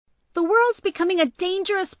world's becoming a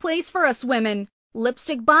dangerous place for us women.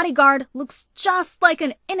 Lipstick Bodyguard looks just like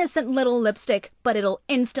an innocent little lipstick, but it'll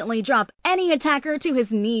instantly drop any attacker to his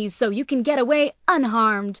knees so you can get away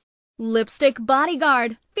unharmed. Lipstick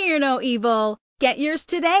Bodyguard, fear no evil. Get yours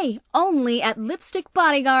today, only at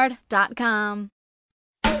lipstickbodyguard.com.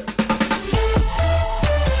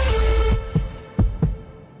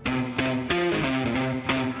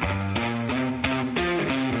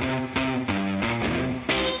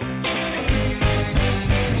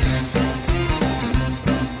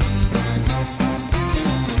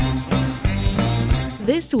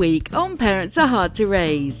 This week on Parents Are Hard to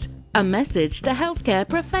Raise, a message to healthcare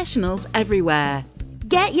professionals everywhere.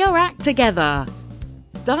 Get your act together.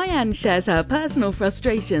 Diane shares her personal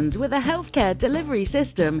frustrations with a healthcare delivery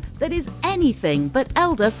system that is anything but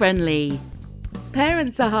elder-friendly.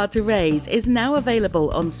 Parents Are Hard to Raise is now available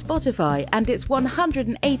on Spotify and its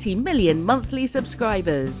 180 million monthly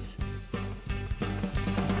subscribers.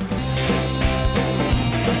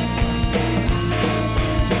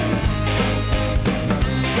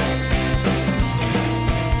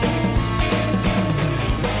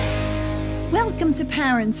 Welcome to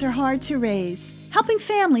Parents Are Hard to Raise, helping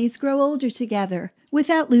families grow older together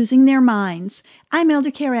without losing their minds. I'm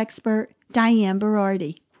elder care expert Diane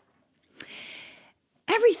Berardi.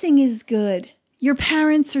 Everything is good. Your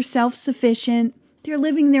parents are self-sufficient. They're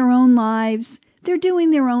living their own lives. They're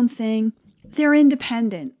doing their own thing. They're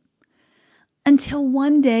independent. Until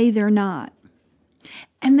one day they're not.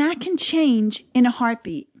 And that can change in a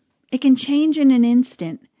heartbeat. It can change in an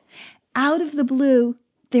instant. Out of the blue,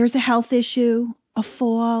 there's a health issue, a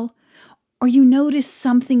fall, or you notice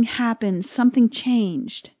something happened, something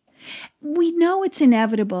changed. We know it's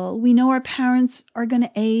inevitable. We know our parents are going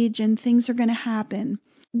to age and things are going to happen.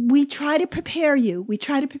 We try to prepare you. We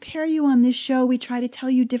try to prepare you on this show. We try to tell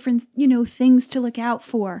you different, things to look out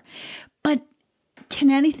for. But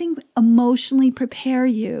can anything emotionally prepare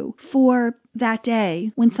you for that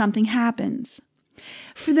day when something happens?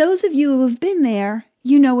 For those of you who have been there,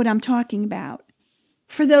 you know what I'm talking about.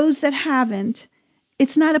 For those that haven't,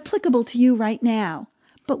 it's not applicable to you right now,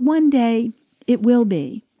 but one day it will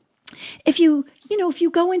be. If you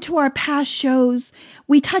go into our past shows,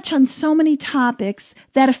 we touch on so many topics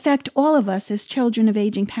that affect all of us as children of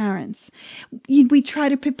aging parents. We try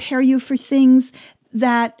to prepare you for things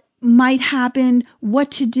that might happen,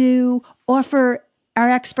 what to do, offer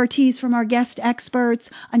our expertise from our guest experts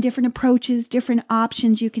on different approaches, different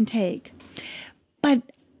options you can take. But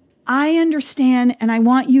I understand, and I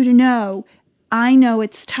want you to know, I know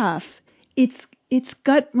it's tough. It's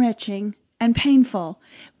gut-wrenching and painful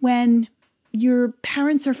when your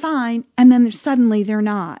parents are fine and then suddenly they're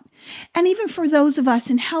not. And even for those of us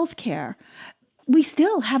in healthcare, we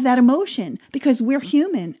still have that emotion because we're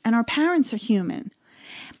human and our parents are human.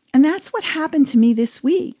 And that's what happened to me this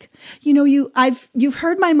week. You've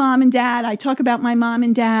heard my mom and dad. I talk about my mom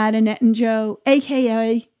and dad, Annette and Joe,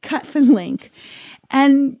 a.k.a. Cuff and Link.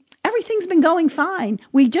 And everything's been going fine.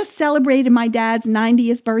 We just celebrated my dad's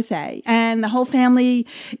 90th birthday, and the whole family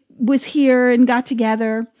was here and got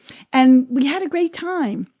together, and we had a great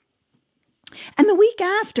time. And the week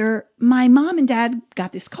after, my mom and dad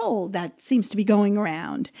got this cold that seems to be going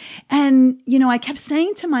around. And, I kept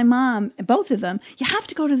saying to my mom, both of them, you have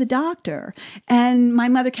to go to the doctor. And my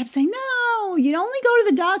mother kept saying, no, you only go to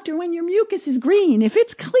the doctor when your mucus is green. If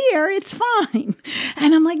it's clear, it's fine.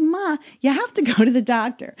 And I'm like, Ma, you have to go to the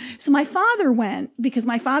doctor. So my father went, because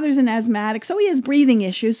my father's an asthmatic, so he has breathing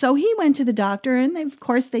issues. So he went to the doctor, and of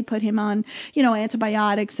course they put him on,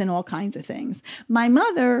 antibiotics and all kinds of things. My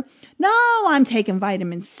mother, no, I'm taking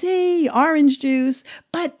vitamin C, orange juice,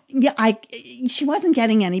 but she wasn't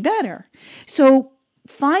getting any better. So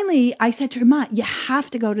finally, I said to her, Ma, you have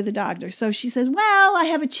to go to the doctor. So she says, well, I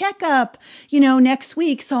have a checkup, next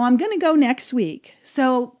week, so I'm going to go next week.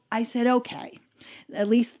 So I said, okay, at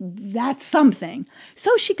least that's something.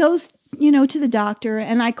 So she goes, to the doctor,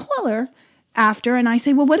 and I call her after, and I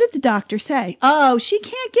say, well, what did the doctor say? Oh, she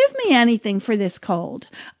can't give me anything for this cold.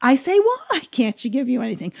 I say, why can't she give you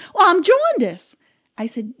anything? Well, I'm jaundiced. I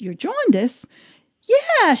said, you're jaundiced?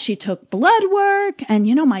 Yeah, she took blood work, and,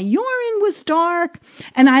 my urine was dark,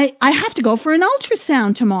 and I have to go for an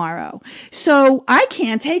ultrasound tomorrow. So I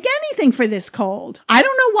can't take anything for this cold. I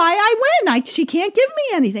don't know why I went. She can't give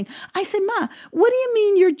me anything. I said, Ma, what do you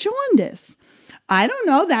mean you're jaundiced? I don't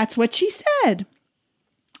know. That's what she said.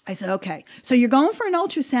 I said, okay, so you're going for an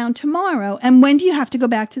ultrasound tomorrow, and when do you have to go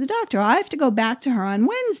back to the doctor? I have to go back to her on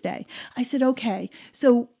Wednesday. I said, okay,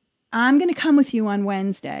 so I'm going to come with you on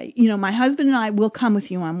Wednesday. My husband and I will come with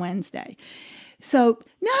you on Wednesday. So,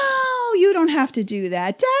 no, you don't have to do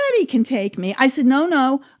that. Daddy can take me. I said,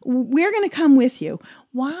 no, we're going to come with you.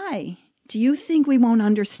 Why? Do you think we won't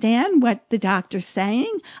understand what the doctor's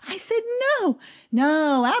saying? I said,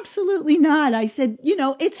 no, absolutely not. I said,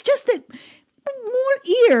 it's just that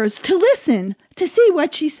more ears to listen to see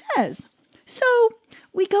what she says. So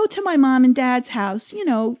we go to my mom and dad's house,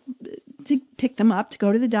 to pick them up to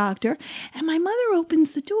go to the doctor. And my mother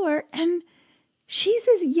opens the door and she's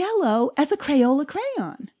as yellow as a Crayola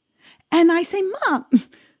crayon. And I say, Mom,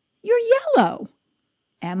 you're yellow.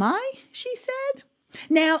 Am I? She said.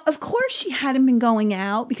 Now, of course, she hadn't been going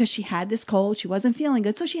out because she had this cold. She wasn't feeling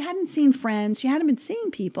good. So she hadn't seen friends. She hadn't been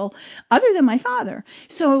seeing people other than my father.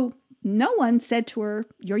 So no one said to her,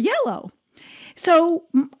 you're yellow. So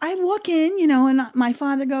I walk in, and my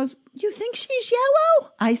father goes, you think she's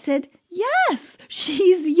yellow? I said, yes,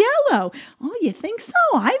 she's yellow. Oh, you think so?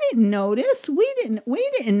 I didn't notice. We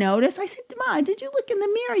didn't notice. I said, Ma, did you look in the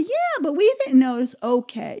mirror? Yeah, but we didn't notice.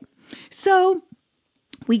 Okay. So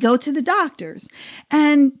we go to the doctors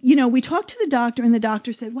and, we talked to the doctor and the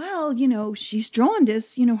doctor said, well, she's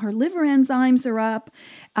jaundice, her liver enzymes are up.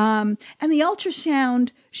 And the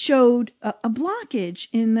ultrasound showed a blockage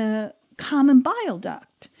in the common bile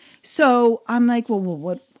duct. So I'm like, well,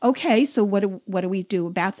 what? Okay, so what do we do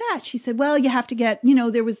about that? She said, well, you have to get,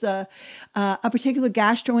 there was a particular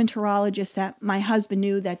gastroenterologist that my husband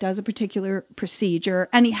knew that does a particular procedure,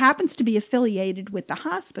 and he happens to be affiliated with the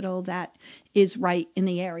hospital that is right in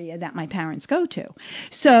the area that my parents go to.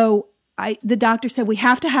 So the doctor said, we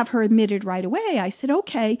have to have her admitted right away. I said,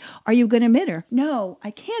 okay, are you going to admit her? No, I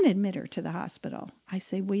can't admit her to the hospital. I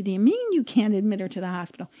say, what do you mean you can't admit her to the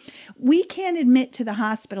hospital? We can't admit to the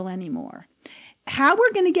hospital anymore. How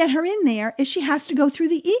we're going to get her in there is she has to go through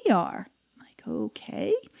the ER. I'm like,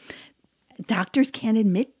 okay. Doctors can't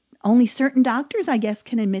admit. Only certain doctors, I guess,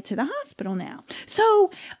 can admit to the hospital now. So,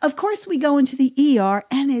 of course, we go into the ER,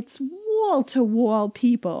 and it's wall-to-wall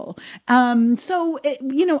people.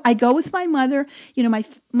 I go with my mother.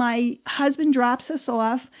 My husband drops us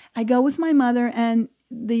off. I go with my mother, and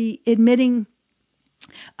the admitting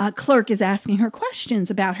clerk is asking her questions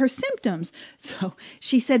about her symptoms. So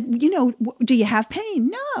she said, do you have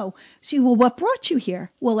pain? No. Well, what brought you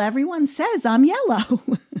here? Well, everyone says I'm yellow.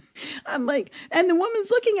 I'm like, and the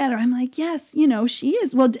woman's looking at her. I'm like, yes, she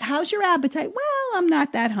is. Well, how's your appetite? Well, I'm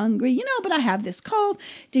not that hungry, but I have this cold.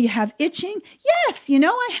 Do you have itching? Yes,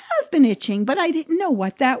 I have been itching, but I didn't know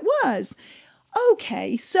what that was.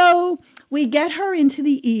 Okay, so we get her into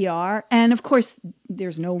the ER, and of course,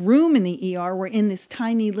 there's no room in the ER. We're in this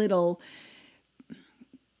tiny little,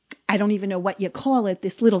 I don't even know what you call it,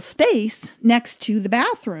 this little space next to the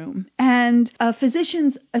bathroom. And a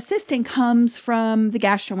physician's assistant comes from the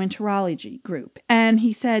gastroenterology group, and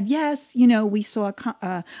he said, yes, we saw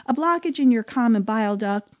a blockage in your common bile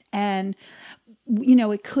duct, and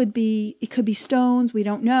it could be stones. We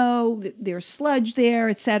don't know. There's sludge there,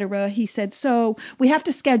 etc. He said, so we have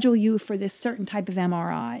to schedule you for this certain type of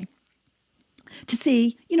MRI to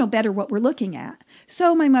see, better what we're looking at.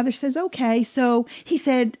 So my mother says, okay. So he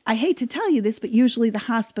said, I hate to tell you this, but usually the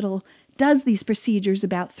hospital does these procedures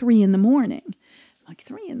about 3 a.m. Like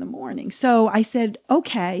 3 a.m. So I said,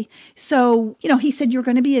 okay. So, he said, you're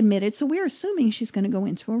going to be admitted. So we're assuming she's going to go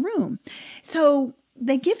into a room. So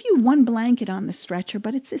they give you one blanket on the stretcher,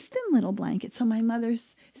 but it's this thin little blanket. So my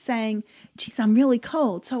mother's saying, geez, I'm really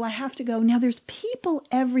cold, so I have to go. Now, there's people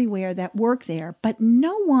everywhere that work there, but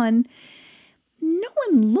no one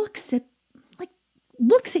looks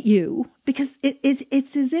at you because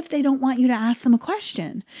it's as if they don't want you to ask them a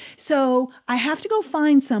question. So I have to go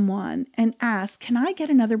find someone and ask, can I get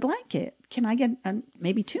another blanket? Can I get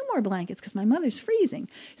maybe 2 more blankets because my mother's freezing?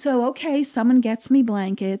 So, okay, someone gets me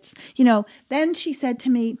blankets. Then she said to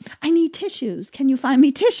me, I need tissues. Can you find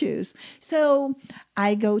me tissues? So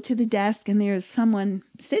I go to the desk and there's someone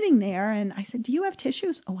sitting there and I said, do you have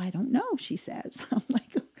tissues? Oh, I don't know, she says. I'm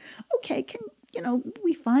like, okay,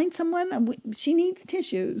 we find someone? She needs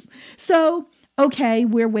tissues. So, okay,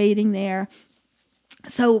 we're waiting there.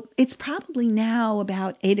 So it's probably now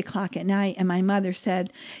about 8 o'clock at night, and my mother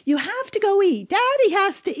said, you have to go eat. Daddy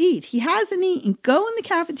has to eat. He hasn't eaten. Go in the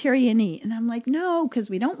cafeteria and eat. And I'm like, no, because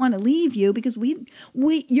we don't want to leave you, because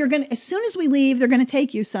you're going to, as soon as we leave, they're going to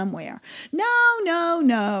take you somewhere.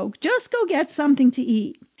 No, just go get something to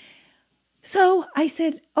eat. So I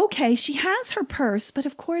said, okay, she has her purse, but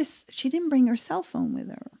of course she didn't bring her cell phone with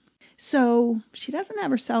her. So she doesn't have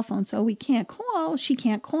her cell phone, so we can't call. She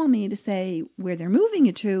can't call me to say where they're moving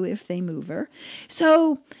it to if they move her.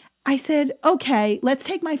 So I said, okay, let's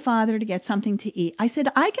take my father to get something to eat. I said,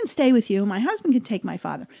 I can stay with you. My husband can take my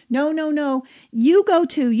father. No. You go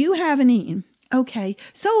too. You haven't eaten. Okay.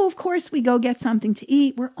 So, of course, we go get something to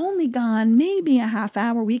eat. We're only gone maybe a half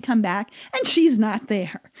hour. We come back and she's not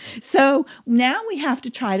there. So now we have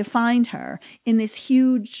to try to find her in this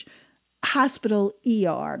huge hospital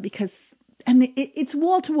ER because, and it's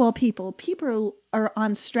wall-to-wall people. People are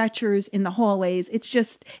on stretchers in the hallways. It's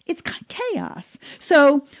chaos.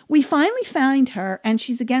 So we finally find her and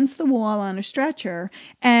she's against the wall on a stretcher,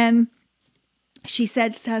 and she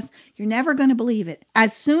said to us, "You're never going to believe it.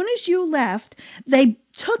 As soon as you left, they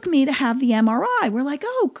took me to have the MRI." We're like,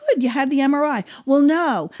 "Oh, good, you had the MRI." Well,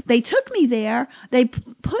 no, they took me there. They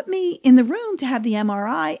put me in the room to have the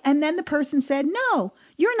MRI, and then the person said, "No,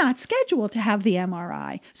 you're not scheduled to have the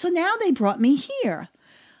MRI." So now they brought me here.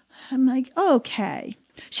 I'm like, "Okay."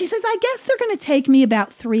 She says, "I guess they're going to take me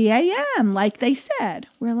about 3 a.m. like they said."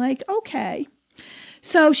 We're like, "Okay."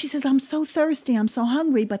 So she says, "I'm so thirsty, I'm so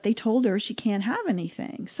hungry," but they told her she can't have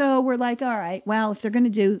anything. So we're like, all right, well, if they're going to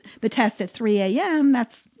do the test at 3 a.m.,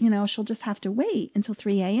 that's, she'll just have to wait until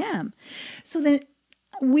 3 a.m. So then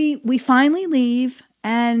we finally leave,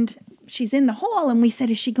 and she's in the hall, and we said,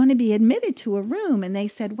 "Is she going to be admitted to a room?" And they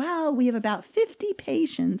said, "Well, we have about 50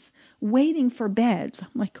 patients waiting for beds." I'm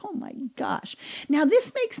like, oh my gosh. Now,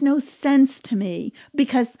 this makes no sense to me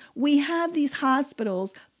because we have these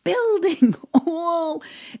hospitals building,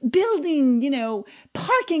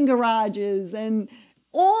 parking garages and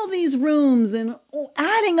all these rooms and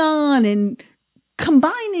adding on and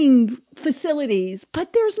combining facilities,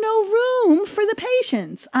 but there's no room for the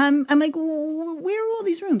patients. I'm like, where are all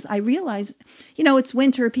these rooms? I realize, it's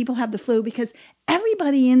winter, people have the flu because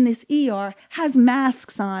everybody in this ER has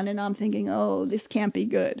masks on, and I'm thinking, oh, this can't be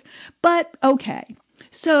good. But okay.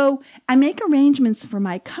 So I make arrangements for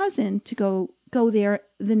my cousin to go there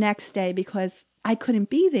the next day because I couldn't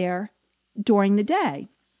be there during the day.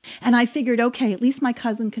 And I figured, okay, at least my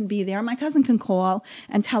cousin can be there. My cousin can call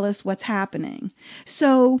and tell us what's happening.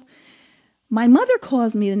 So my mother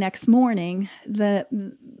calls me the next morning. The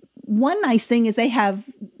one nice thing is they have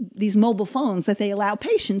these mobile phones that they allow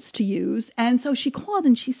patients to use. And so she called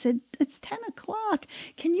and she said, "It's 10 o'clock.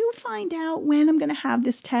 Can you find out when I'm going to have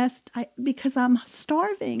this test? Because I'm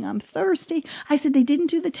starving. I'm thirsty." I said, "They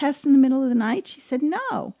didn't do the test in the middle of the night?" She said,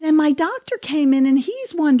 "No." And my doctor came in and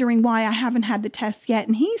he's wondering why I haven't had the test yet.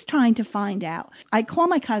 And he's trying to find out. I call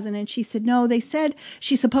my cousin and she said, "No, they said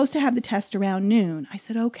she's supposed to have the test around noon." I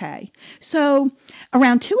said, "Okay." So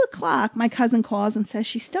around 2 o'clock, my cousin calls and says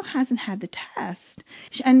she still hasn't had the test.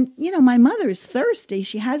 And, my mother's thirsty.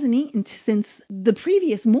 She hasn't eaten since the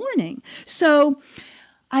previous morning. So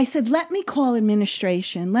I said, let me call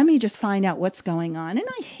administration. Let me just find out what's going on. And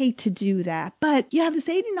I hate to do that. But you have this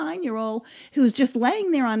 89-year-old who's just laying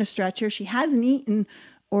there on a stretcher. She hasn't eaten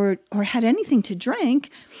or had anything to drink.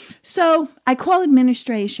 So I call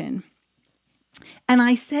administration. And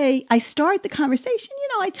I start the conversation.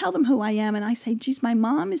 I tell them who I am. And I say, "Geez, my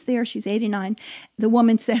mom is there. She's 89. The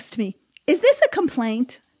woman says to me, "Is this a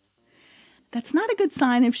complaint?" That's not a good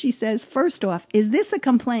sign if she says, first off, "Is this a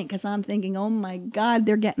complaint?" Because I'm thinking, oh my God,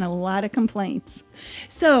 they're getting a lot of complaints.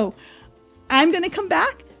 So I'm going to come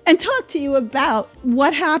back and talk to you about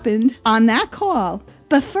what happened on that call.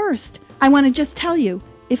 But first, I want to just tell you,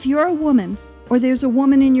 if you're a woman or there's a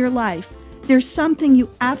woman in your life, there's something you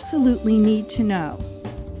absolutely need to know.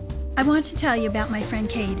 I want to tell you about my friend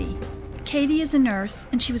Katie. Katie is a nurse,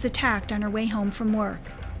 and she was attacked on her way home from work.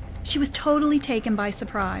 She was totally taken by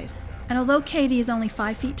surprise. And although Katie is only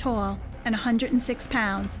 5 feet tall and 106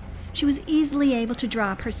 pounds, she was easily able to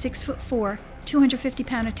drop her 6'4",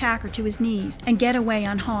 250-pound attacker to his knees and get away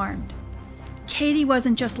unharmed. Katie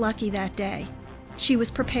wasn't just lucky that day. She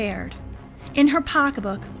was prepared. In her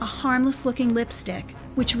pocketbook, a harmless-looking lipstick,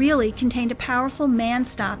 which really contained a powerful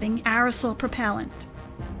man-stopping aerosol propellant.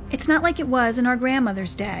 It's not like it was in our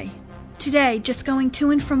grandmother's day. Today, just going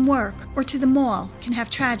to and from work or to the mall can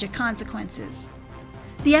have tragic consequences.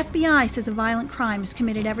 The FBI says a violent crime is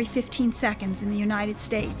committed every 15 seconds in the United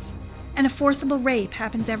States, and a forcible rape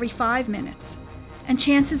happens every 5 minutes. And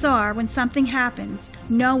chances are, when something happens,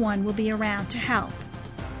 no one will be around to help.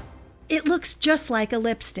 It looks just like a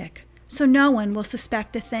lipstick, so no one will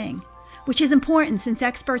suspect a thing, which is important since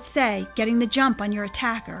experts say getting the jump on your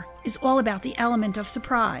attacker is all about the element of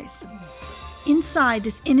surprise. Inside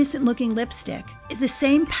this innocent-looking lipstick is the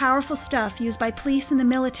same powerful stuff used by police and the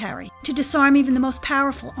military to disarm even the most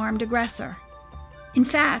powerful armed aggressor. In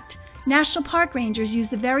fact, National Park Rangers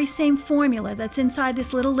use the very same formula that's inside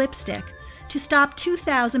this little lipstick to stop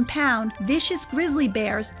 2,000-pound vicious grizzly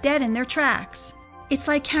bears dead in their tracks. It's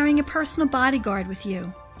like carrying a personal bodyguard with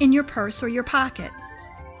you, in your purse or your pocket.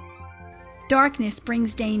 Darkness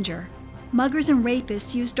brings danger. Muggers and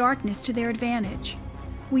rapists use darkness to their advantage.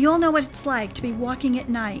 We all know what it's like to be walking at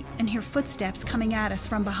night and hear footsteps coming at us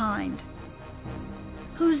from behind.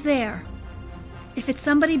 Who's there? If it's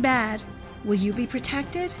somebody bad, will you be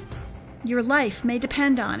protected? Your life may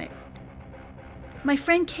depend on it. My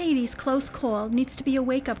friend Katie's close call needs to be a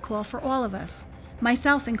wake-up call for all of us,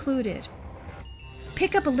 myself included.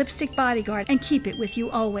 Pick up a Lipstick Bodyguard and keep it with you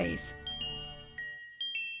always.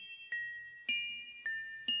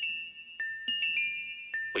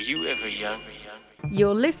 Were you ever young?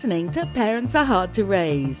 You're listening to Parents Are Hard to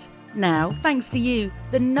Raise. Now, thanks to you,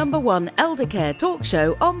 the #1 elder care talk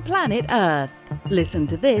show on planet Earth. Listen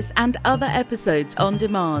to this and other episodes on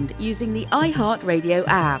demand using the iHeartRadio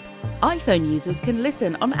app. iPhone users can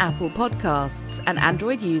listen on Apple Podcasts and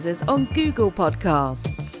Android users on Google Podcasts.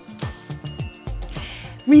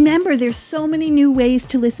 Remember, there's so many new ways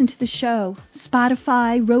to listen to the show.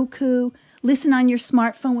 Spotify, Roku, listen on your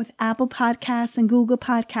smartphone with Apple Podcasts and Google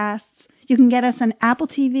Podcasts. You can get us on Apple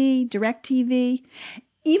TV, DirecTV.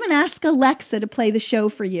 Even ask Alexa to play the show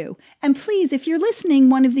for you. And please, if you're listening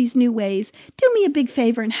one of these new ways, do me a big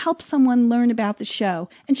favor and help someone learn about the show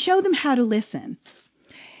and show them how to listen.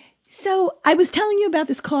 So I was telling you about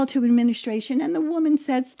this call to administration, and the woman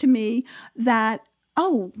says to me that,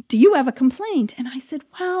 "Oh, do you have a complaint?" And I said,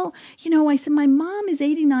 "Well, I said, my mom is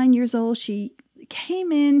 89 years old. She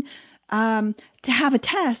came in to have a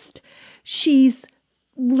test. She's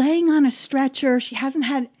laying on a stretcher. She hasn't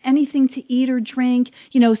had anything to eat or drink,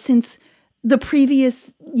 since the previous,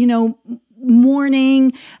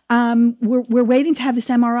 morning. We're waiting to have this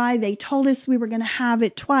MRI. They told us we were going to have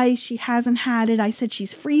it twice. She hasn't had it." I said,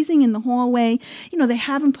 "She's freezing in the hallway. They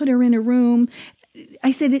haven't put her in a room."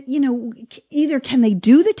 I said, either can they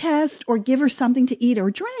do the test or give her something to eat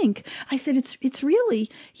or drink. I said, it's really,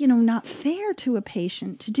 not fair to a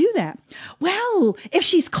patient to do that. "Well, if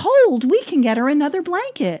she's cold, we can get her another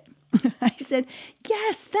blanket." I said,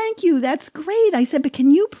 "Yes, thank you. That's great." I said, "But can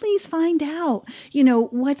you please find out,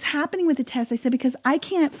 what's happening with the test?" I said, "Because I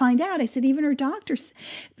can't find out." I said, "Even her doctor,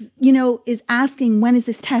 is asking, when is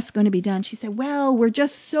this test going to be done?" She said, "Well, we're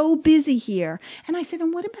just so busy here." And I said,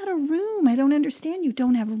 "And what about a room? I don't understand. You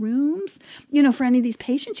don't have rooms, for any of these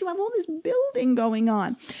patients? You have all this building going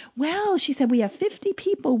on." "Well," she said, "we have 50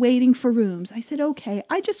 people waiting for rooms." I said, "Okay,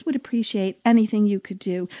 I just would appreciate anything you could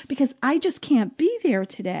do because I just can't be there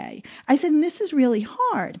today." I said, "And this is really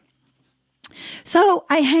hard." So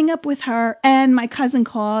I hang up with her, and my cousin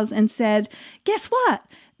calls and said, "Guess what?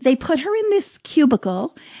 They put her in this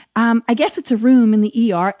cubicle. I guess it's a room in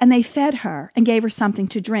the ER, and they fed her and gave her something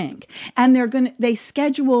to drink. And they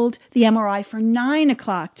scheduled the MRI for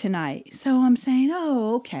 9:00 tonight." So I'm saying,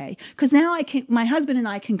 "Oh, okay." Because now my husband and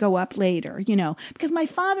I can go up later, because my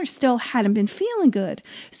father still hadn't been feeling good.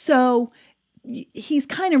 So he's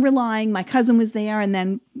kind of relying, my cousin was there, and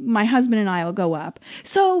then my husband and I will go up.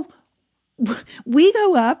 So we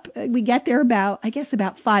go up, we get there about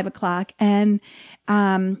 5:00, and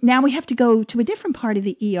now we have to go to a different part of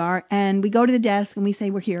the ER, and we go to the desk, and we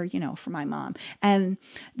say, "We're here, for my mom." And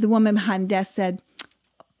the woman behind the desk said,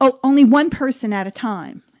 "Oh, only one person at a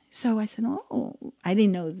time." So I said, "Oh, I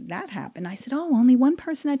didn't know that happened." I said, "Oh, only one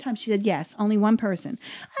person at a time?" She said, "Yes, only one person."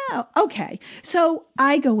 "Oh, okay." So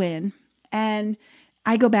I go in, and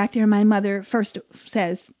I go back there, and my mother first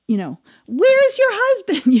says, "Where's your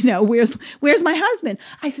husband? Where's my husband?"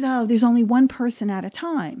 I said, "Oh, there's only one person at a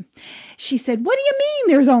time." She said, "What do you mean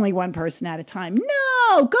there's only one person at a time?"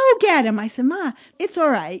 "No, go get him." I said, "Ma, it's all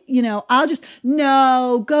right.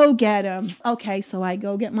 No, go get him." Okay, so I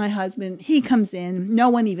go get my husband. He comes in. No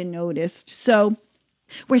one even noticed. So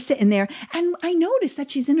we're sitting there, and I noticed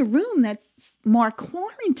that she's in a room that's marked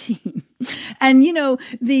quarantine. And,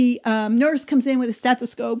 the nurse comes in with a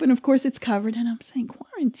stethoscope, and of course it's covered, and I'm saying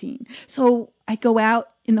quarantine. So I go out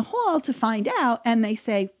in the hall to find out, and they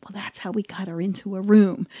say, "Well, that's how we got her into a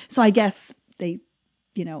room." So I guess they,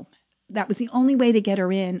 that was the only way to get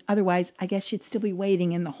her in. Otherwise, I guess she'd still be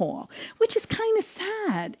waiting in the hall, which is kind of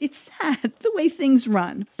sad. It's sad the way things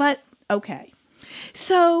run, but okay.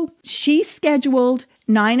 So she scheduled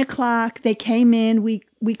 9:00. They came in.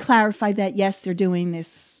 We clarified that, yes, they're doing this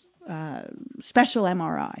special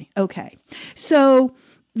MRI. Okay. So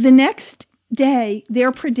the next day,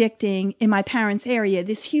 they're predicting in my parents' area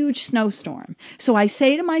this huge snowstorm. So I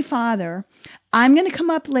say to my father, "I'm going to come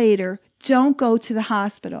up later. Don't go to the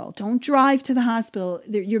hospital. Don't drive to the hospital.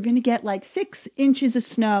 You're going to get like 6 inches of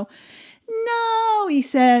snow." No, he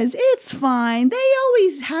says, it's fine. They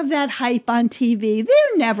always have that hype on TV.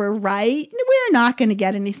 They're never right. We're not going to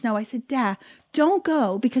get any snow. I said, Dad, don't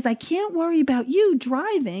go because I can't worry about you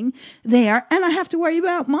driving there and I have to worry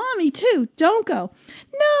about Mommy too. Don't go.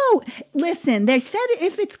 No, listen, they said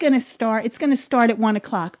if it's going to start at 1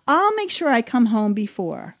 o'clock. I'll make sure I come home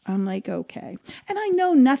before. I'm like, okay. And I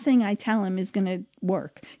know nothing I tell him is going to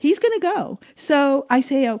work. He's going to go. So I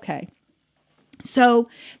say, okay. So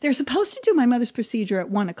they're supposed to do my mother's procedure at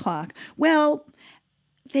 1 o'clock. Well,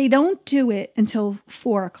 they don't do it until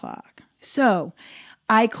 4 o'clock. So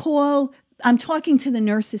I'm talking to the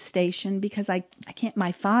nurse's station because I can't,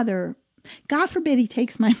 my father, God forbid he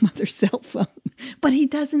takes my mother's cell phone, but he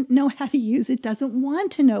doesn't know how to use it, doesn't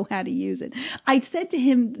want to know how to use it. I said to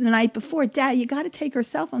him the night before, Dad, you got to take her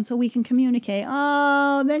cell phone so we can communicate.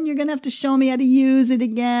 Oh, then you're going to have to show me how to use it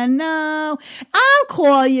again. No, I'll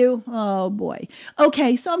call you. Oh, boy.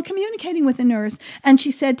 Okay, so I'm communicating with the nurse, and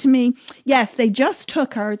she said to me, yes, they just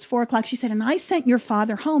took her. It's 4 o'clock. She said, and I sent your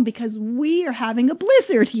father home because we are having a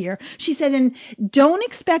blizzard here. She said, and don't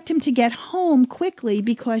expect him to get home quickly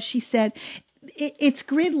because she said, it's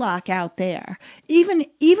gridlock out there,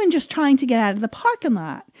 even just trying to get out of the parking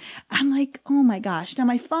lot. I'm like, oh my gosh. Now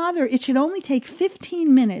my father, it should only take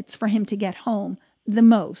 15 minutes for him to get home the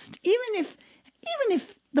most, even if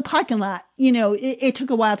the parking lot, it took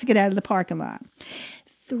a while to get out of the parking lot.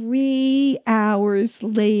 3 hours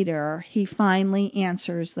later, he finally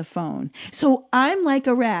answers the phone. So I'm like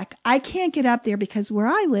a wreck. I can't get up there because where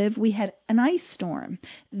I live, we had an ice storm.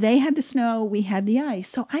 They had the snow, we had the ice.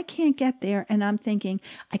 So I can't get there. And I'm thinking,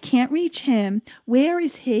 I can't reach him. Where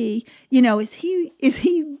is he? Is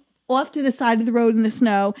he off to the side of the road in the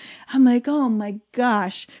snow? I'm like, oh my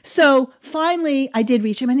gosh. So finally I did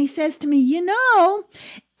reach him and he says to me,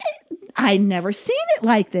 I'd never seen it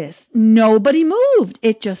like this. Nobody moved.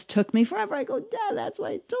 It just took me forever. I go, Dad, that's why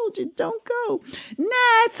I told you, don't go.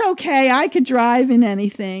 Nah, it's okay. I could drive in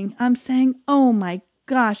anything. I'm saying, oh my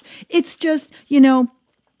gosh. It's just,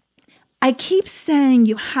 I keep saying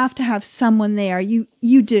you have to have someone there. You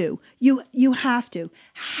do. You have to.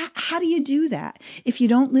 How do you do that? If you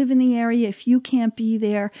don't live in the area, if you can't be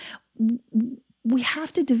there, we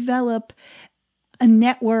have to develop a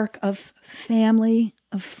network of family,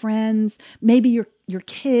 of friends, maybe your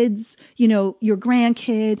kids, your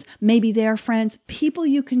grandkids, maybe their friends, people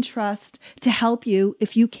you can trust to help you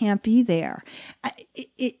if you can't be there.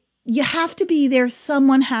 You have to be there.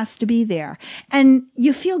 Someone has to be there. And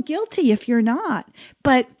you feel guilty if you're not.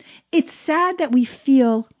 But it's sad that we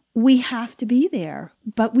feel we have to be there,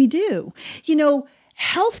 but we do.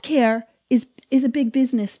 Healthcare is a big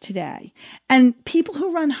business today. And people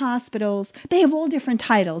who run hospitals, they have all different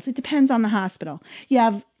titles. It depends on the hospital. You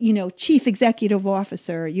have, chief executive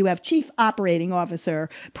officer, you have chief operating officer,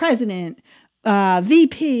 president,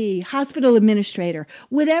 VP, hospital administrator.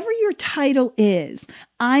 Whatever your title is,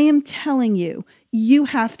 I am telling you, you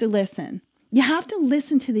have to listen. You have to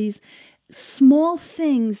listen to these small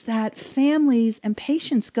things that families and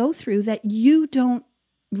patients go through that you don't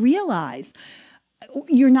realize.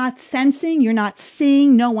 You're not sensing, you're not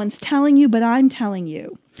seeing, no one's telling you, but I'm telling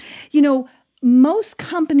you. Most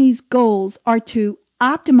companies' goals are to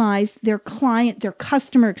optimize their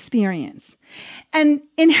customer experience. And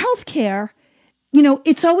in healthcare,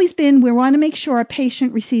 it's always been we want to make sure our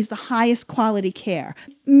patient receives the highest quality care.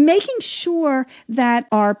 Making sure that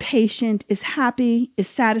our patient is happy, is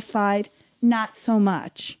satisfied, not so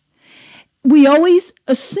much. We always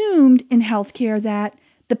assumed in healthcare that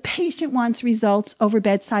the patient wants results over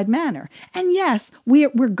bedside manner. And yes,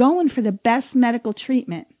 we're going for the best medical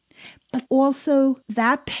treatment. But also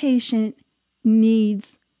that patient needs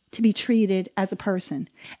to be treated as a person.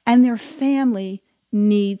 And their family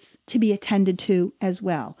needs to be attended to as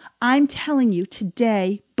well. I'm telling you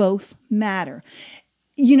today, both matter.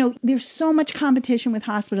 There's so much competition with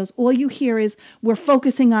hospitals. All you hear is we're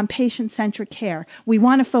focusing on patient-centric care. We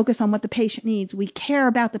want to focus on what the patient needs. We care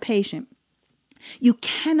about the patient. You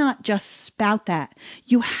cannot just spout that.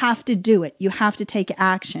 You have to do it. You have to take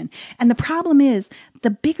action. And the problem is, the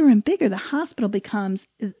bigger and bigger the hospital becomes,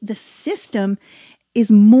 the system is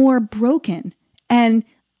more broken. And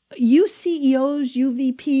you CEOs, you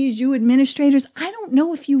VPs, you administrators, I don't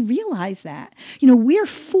know if you realize that. We're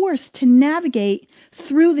forced to navigate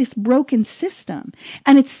through this broken system.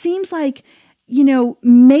 And it seems like,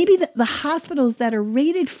 maybe the hospitals that are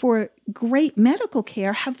rated for great medical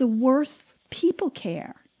care have the worst people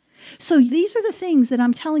care. So these are the things that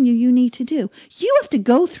I'm telling you need to do. You have to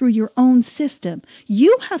go through your own system.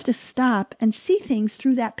 You have to stop and see things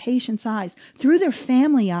through that patient's eyes, through their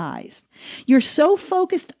family eyes. You're so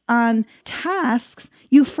focused on tasks,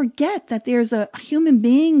 you forget that there's a human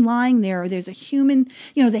being lying there, or there's a human,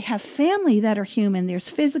 they have family that are human. There's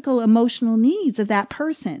physical, emotional needs of that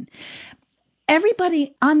person.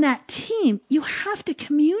 Everybody on that team, you have to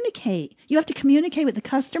communicate. You have to communicate with the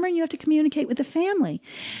customer, and you have to communicate with the family.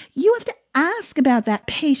 You have to ask about that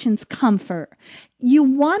patient's comfort. You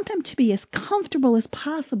want them to be as comfortable as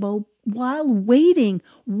possible while waiting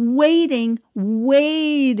for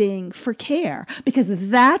care, because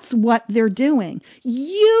that's what they're doing.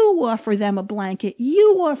 You offer them a blanket.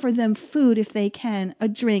 You offer them food if they can, a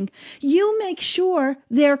drink. You make sure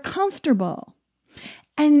they're comfortable.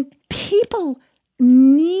 And people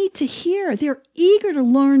need to hear. They're eager to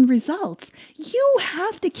learn results. You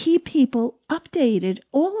have to keep people updated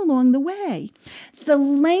all along the way. The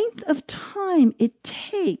length of time it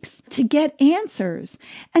takes to get answers,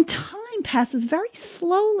 and time passes very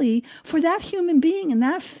slowly for that human being and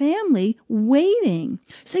that family waiting.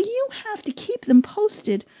 So you have to keep them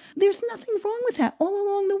posted. There's nothing wrong with that all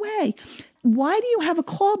along the way. Why do you have a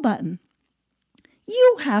call button?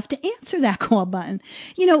 You have to answer that call button.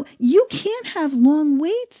 You can't have long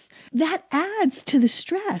waits. That adds to the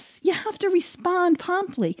stress. You have to respond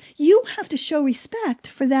promptly. You have to show respect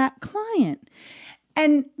for that client.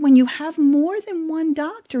 And when you have more than one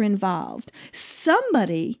doctor involved,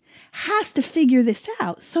 somebody has to figure this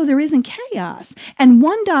out so there isn't chaos. And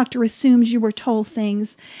one doctor assumes you were told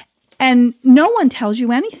things, and no one tells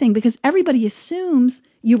you anything because everybody assumes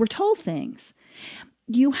you were told things.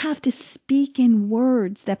 You have to speak in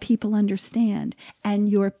words that people understand, and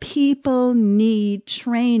your people need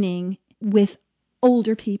training with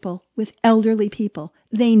older people, with elderly people.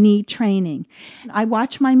 They need training. I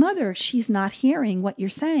watch my mother. She's not hearing what you're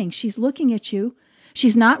saying. She's looking at you.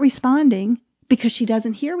 She's not responding because she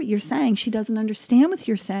doesn't hear what you're saying. She doesn't understand what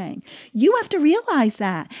you're saying. You have to realize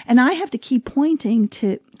that, and I have to keep pointing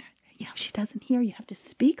to, she doesn't hear. You have to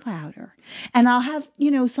speak louder. And I'll have,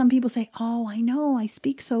 some people say, oh, I know, I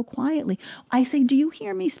speak so quietly. I say, do you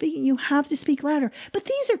hear me speaking? You have to speak louder. But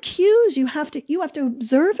these are cues. You have to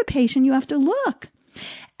observe a patient. You have to look.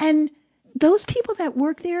 And those people that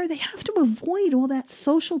work there, they have to avoid all that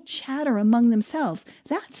social chatter among themselves.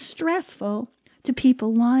 That's stressful to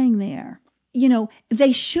people lying there.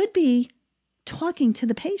 They should be talking to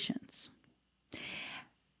the patients.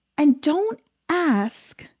 And don't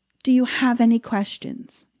ask, do you have any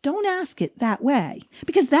questions? Don't ask it that way,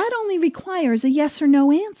 because that only requires a yes or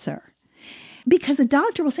no answer. Because a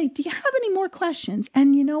doctor will say, do you have any more questions?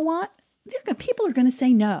 And you know what? People are going to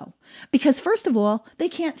say no. Because first of all, they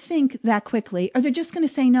can't think that quickly, or they're just going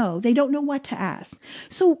to say no. They don't know what to ask.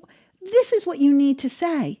 So this is what you need to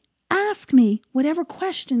say. Ask me whatever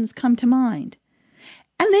questions come to mind.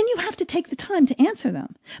 And then you have to take the time to answer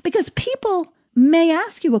them. Because people may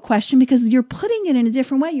ask you a question because you're putting it in a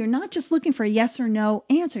different way. You're not just looking for a yes or no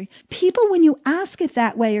answer. People, when you ask it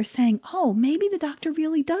that way, are saying, oh, maybe the doctor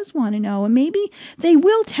really does want to know, and maybe they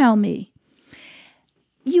will tell me.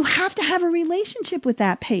 You have to have a relationship with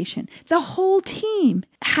that patient. The whole team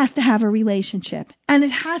has to have a relationship, and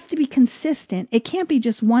it has to be consistent. It can't be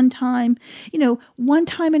just one time. One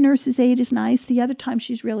time a nurse's aide is nice. The other time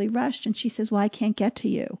she's really rushed, and she says, well, I can't get to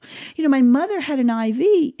you. My mother had an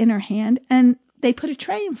IV in her hand, and they put a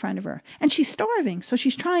tray in front of her, and she's starving, so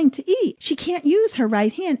she's trying to eat. She can't use her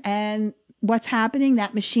right hand, and what's happening?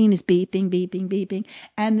 That machine is beeping, beeping, beeping,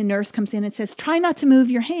 and the nurse comes in and says, try not to move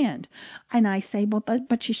your hand. And I say, well,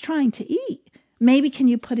 but she's trying to eat. Maybe can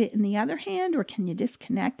you put it in the other hand, or can you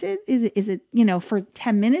disconnect it? Is it for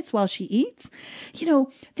 10 minutes while she eats?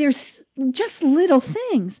 There's just little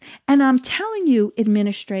things. And I'm telling you,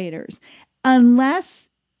 administrators, unless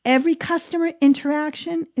every customer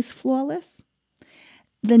interaction is flawless,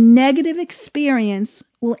 the negative experience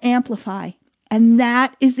will amplify. And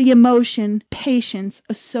that is the emotion patients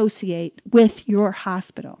associate with your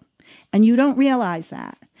hospital. And you don't realize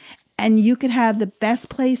that. And you could have the best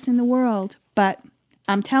place in the world, but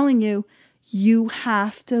I'm telling you, you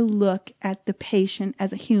have to look at the patient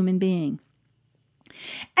as a human being.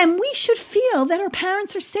 And we should feel that our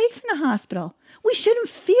parents are safe in the hospital. We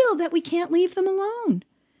shouldn't feel that we can't leave them alone.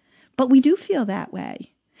 But we do feel that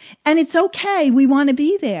way. And it's okay. We want to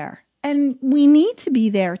be there. And we need to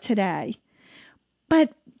be there today.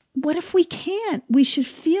 But what if we can't? We should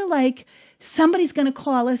feel like somebody's going to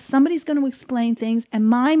call us, somebody's going to explain things, and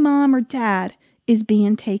my mom or dad is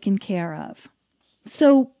being taken care of.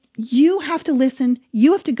 So you have to listen.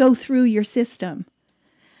 You have to go through your system.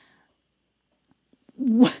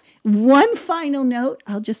 One final note,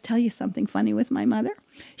 I'll just tell you something funny with my mother.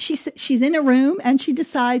 She's in a room and she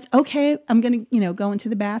decides, okay, I'm going to, go into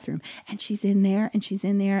the bathroom. And she's in there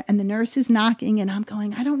and the nurse is knocking and I'm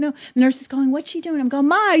going, I don't know. The nurse is going, what's she doing? I'm going,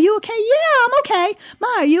 Ma, are you okay? Yeah, I'm okay. Ma,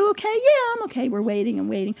 are you okay? Yeah, I'm okay. We're waiting and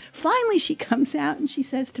waiting. Finally, she comes out and she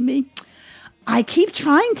says to me, I keep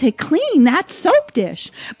trying to clean that soap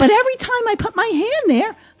dish, but every time I put my hand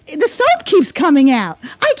there, the soap keeps coming out.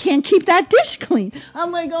 I can't keep that dish clean.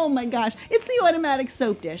 I'm like, oh my gosh, it's the automatic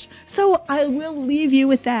soap dish. So I will leave you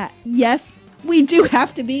with that. Yes, we do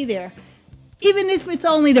have to be there, even if it's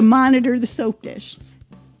only to monitor the soap dish.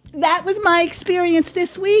 That was my experience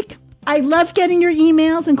this week. I love getting your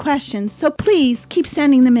emails and questions, so please keep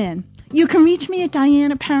sending them in. You can reach me at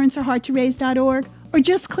diane@parentsareharddtoraise.org or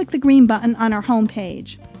just click the green button on our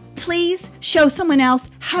homepage. Please show someone else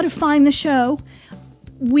how to find the show.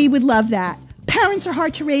 We would love that. Parents Are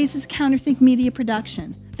Hard to Raise is a Counterthink Media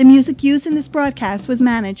production. The music used in this broadcast was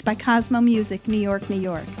managed by Cosmo Music, New York, New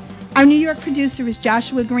York. Our New York producer is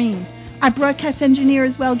Joshua Green. Our broadcast engineer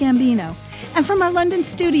is Well Gambino. And from our London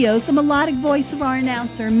studios, the melodic voice of our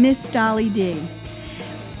announcer, Miss Dolly D.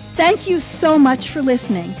 Thank you so much for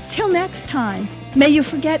listening. Till next time, may you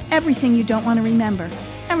forget everything you don't want to remember,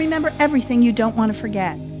 and remember everything you don't want to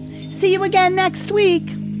forget. See you again next week.